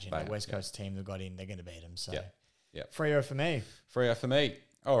to imagine. The West Coast team that got in, they're going to beat them. So, Freo for me. Freo for me.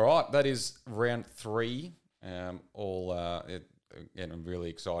 All right, that is round 3. Again, really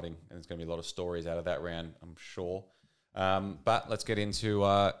exciting, and there's going to be a lot of stories out of that round, I'm sure. But let's get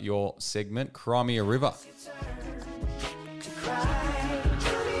into your segment, Crimea River.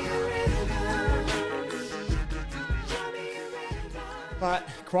 But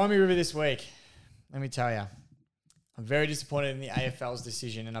Crimea River this week, let me tell you, I'm very disappointed in the AFL's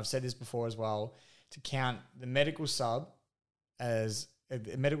decision, and I've said this before as well, to count the medical sub as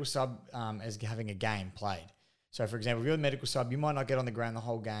having a game played. So, for example, if you're a medical sub, you might not get on the ground the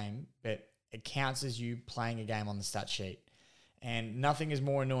whole game, but it counts as you playing a game on the stat sheet. And nothing is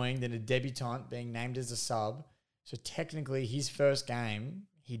more annoying than a debutant being named as a sub. So technically, his first game,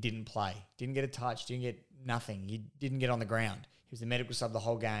 he didn't play. Didn't get a touch, didn't get nothing. He didn't get on the ground. He was the medical sub the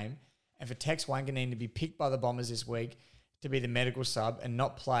whole game. And for Tex Wanganeen to be picked by the Bombers this week to be the medical sub and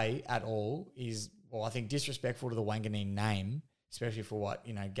not play at all is, well, I think disrespectful to the Wanganeen name, especially for what,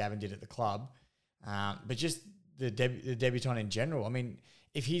 Gavin did at the club. But just the debutant in general. I mean,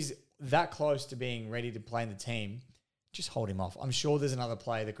 if he's that close to being ready to play in the team, just hold him off. I'm sure there's another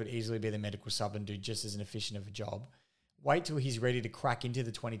player that could easily be the medical sub and do just as an efficient of a job. Wait till he's ready to crack into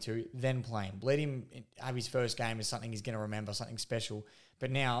the 22, then play him. Let him have his first game as something he's going to remember, something special.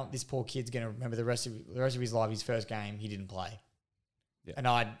 But now this poor kid's going to remember the rest of his life, his first game, he didn't play. Yeah. And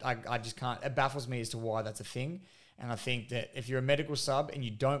I just can't. It baffles me as to why that's a thing. And I think that if you're a medical sub and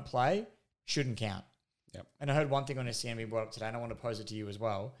you don't play, shouldn't count. Yep. And I heard one thing on SCN we brought up today, and I want to pose it to you as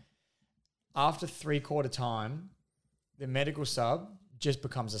well. After 3/4 time, the medical sub just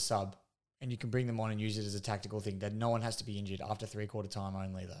becomes a sub, and you can bring them on and use it as a tactical thing. That no one has to be injured after 3/4 time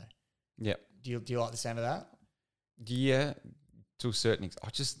only, though. Yep. Do you like the sound of that? Yeah, to a certain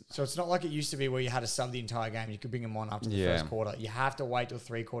extent. So it's not like it used to be where you had a sub the entire game. You could bring them on after the first quarter. You have to wait till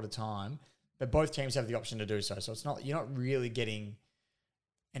 3/4 time, but both teams have the option to do so. So you're not really getting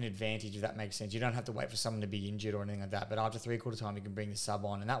an advantage, if that makes sense. You don't have to wait for someone to be injured or anything like that. But after 3/4 time, you can bring the sub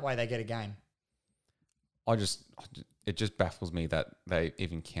on, and that way they get a game. It just baffles me that they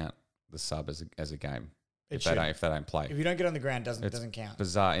even count the sub as a game if they don't play. If you don't get on the ground, it doesn't count.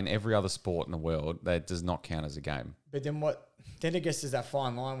 Bizarre. In every other sport in the world, that does not count as a game. But then what? Then I guess there's that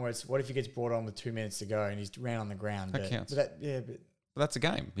fine line where it's what if he gets brought on with 2 minutes to go and he's ran on the ground? That counts. But that's a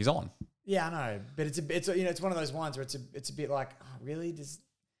game. He's on. Yeah, I know. But it's one of those ones where it's a bit like, oh, really?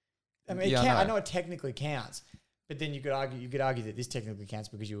 I know it technically counts, but then you could argue that this technically counts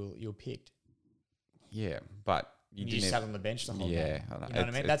because you were picked. Yeah, but you just sat on the bench the whole game. Yeah, I know. You know what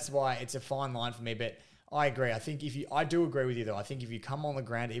I mean? That's why it's a fine line for me. But I agree. I think I do agree with you though. I think if you come on the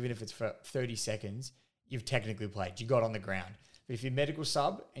ground, even if it's for 30 seconds, you've technically played. You got on the ground. But if you're medical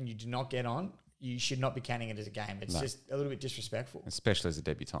sub and you do not get on, you should not be counting it as a game. It's just a little bit disrespectful. Especially as a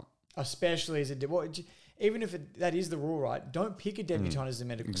debutant. Even if that is the rule, right? Don't pick a debutant as a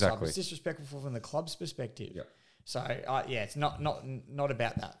medical sub. It's disrespectful from the club's perspective. Yep. So, it's not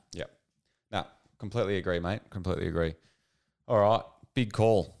about that. Yep. No, completely agree, mate. Completely agree. All right, big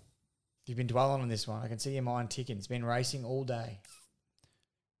call. You've been dwelling on this one. I can see your mind ticking. It's been racing all day.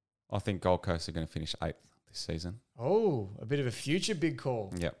 I think Gold Coast are going to finish 8th this season. Oh, a bit of a future big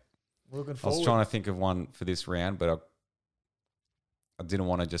call. Yep. We're looking forward. I was trying to think of one for this round, but I didn't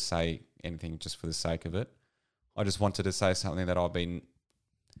want to just say anything just for the sake of it. I just wanted to say something that I've been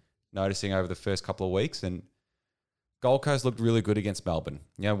noticing over the first couple of weeks, and Gold Coast looked really good against Melbourne.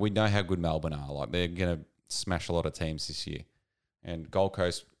 We know how good Melbourne are. Like, they're going to smash a lot of teams this year. And Gold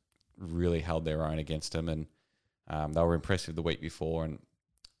Coast really held their own against them, and they were impressive the week before. And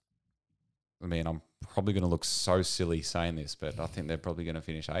I mean, I'm probably going to look so silly saying this, but I think they're probably going to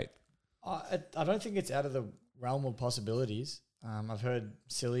finish 8th. I don't think it's out of the realm of possibilities. I've heard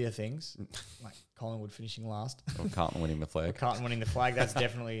sillier things, like Collingwood finishing last. Or Carlton winning the flag. That's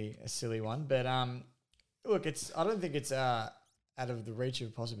definitely a silly one. But look, I don't think it's out of the reach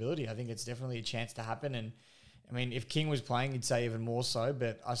of possibility. I think it's definitely a chance to happen. And I mean, if King was playing, you'd say even more so.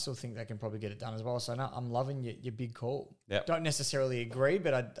 But I still think they can probably get it done as well. So no, I'm loving your big call. Yep. Don't necessarily agree,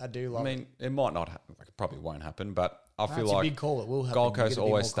 but I do love it. I mean, it might not happen. Like, it probably won't happen, but I feel it's like a big call. It will happen. Gold Coast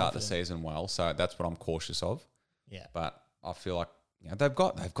always start the season well, so that's what I'm cautious of. Yeah. But I feel like they've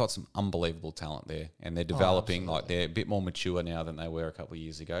got some unbelievable talent there, and they're developing. Like, they're a bit more mature now than they were a couple of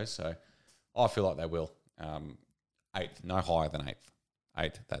years ago. So I feel like they will. 8th, no higher than 8th.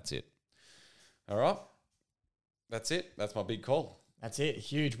 8. That's it. All right. That's it. That's my big call. That's it.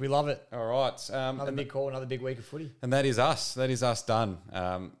 Huge. We love it. All right. Another big call, another big week of footy. And that is us. That is us done.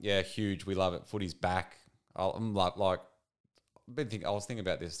 Yeah, huge. We love it. Footy's back. I'm like I was thinking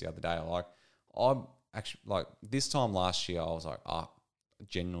about this the other day. I'm actually like this time last year, I was like,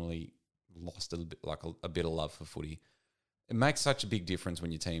 genuinely lost a bit of love for footy. It makes such a big difference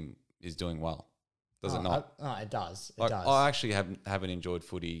when your team is doing well, does it not? It does. It Like, does. I actually haven't enjoyed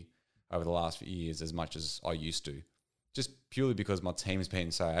footy over the last few years as much as I used to, just purely because my team's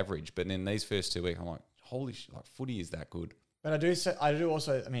been so average. But in these first 2 weeks, I'm like, holy shit, like footy is that good. But I do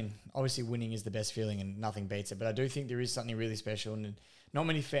also, I mean, obviously winning is the best feeling and nothing beats it. But I do think there is something really special. And not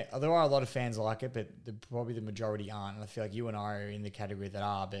many fans, there are a lot of fans like it, but probably the majority aren't. And I feel like you and I are in the category that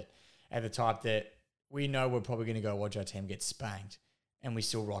are, but at the type that we know we're probably going to go watch our team get spanked and we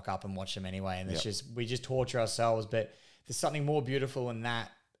still rock up and watch them anyway. And it's we just torture ourselves. But there's something more beautiful than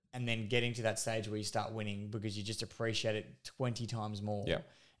that. And then getting to that stage where you start winning because you just appreciate it 20 times more. Yeah.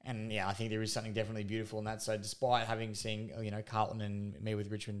 And I think there is something definitely beautiful in that. So despite having seen, Carlton and me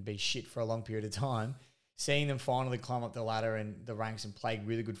with Richmond be shit for a long period of time, seeing them finally climb up the ladder and the ranks and play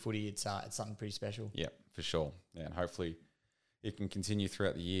really good footy, it's something pretty special. Yeah, for sure. Yeah, and hopefully it can continue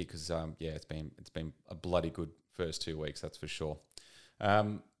throughout the year because it's been a bloody good first 2 weeks, that's for sure.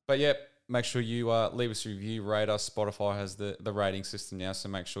 But yeah, make sure you leave us a review, rate us. Spotify has the rating system now, so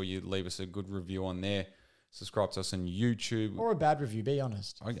make sure you leave us a good review on there. Subscribe to us on YouTube. Or a bad review, be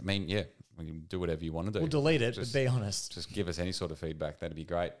honest. I mean, yeah, we can do whatever you want to do. We'll delete it, but be honest. Just give us any sort of feedback. That'd be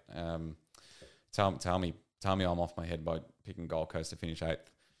great. Tell me I'm off my head by picking Gold Coast to finish 8th.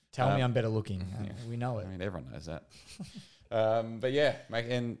 Tell me I'm better looking. We know it. I mean, everyone knows that. But yeah,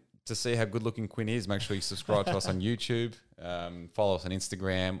 and to see how good looking Quinn is, make sure you subscribe to us on YouTube, follow us on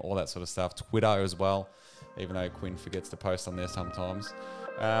Instagram, all that sort of stuff, Twitter as well, even though Quinn forgets to post on there sometimes.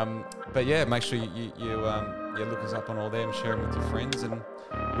 But yeah, make sure you look us up on all them, share them with your friends, and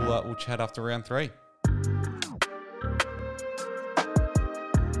we'll chat after round 3.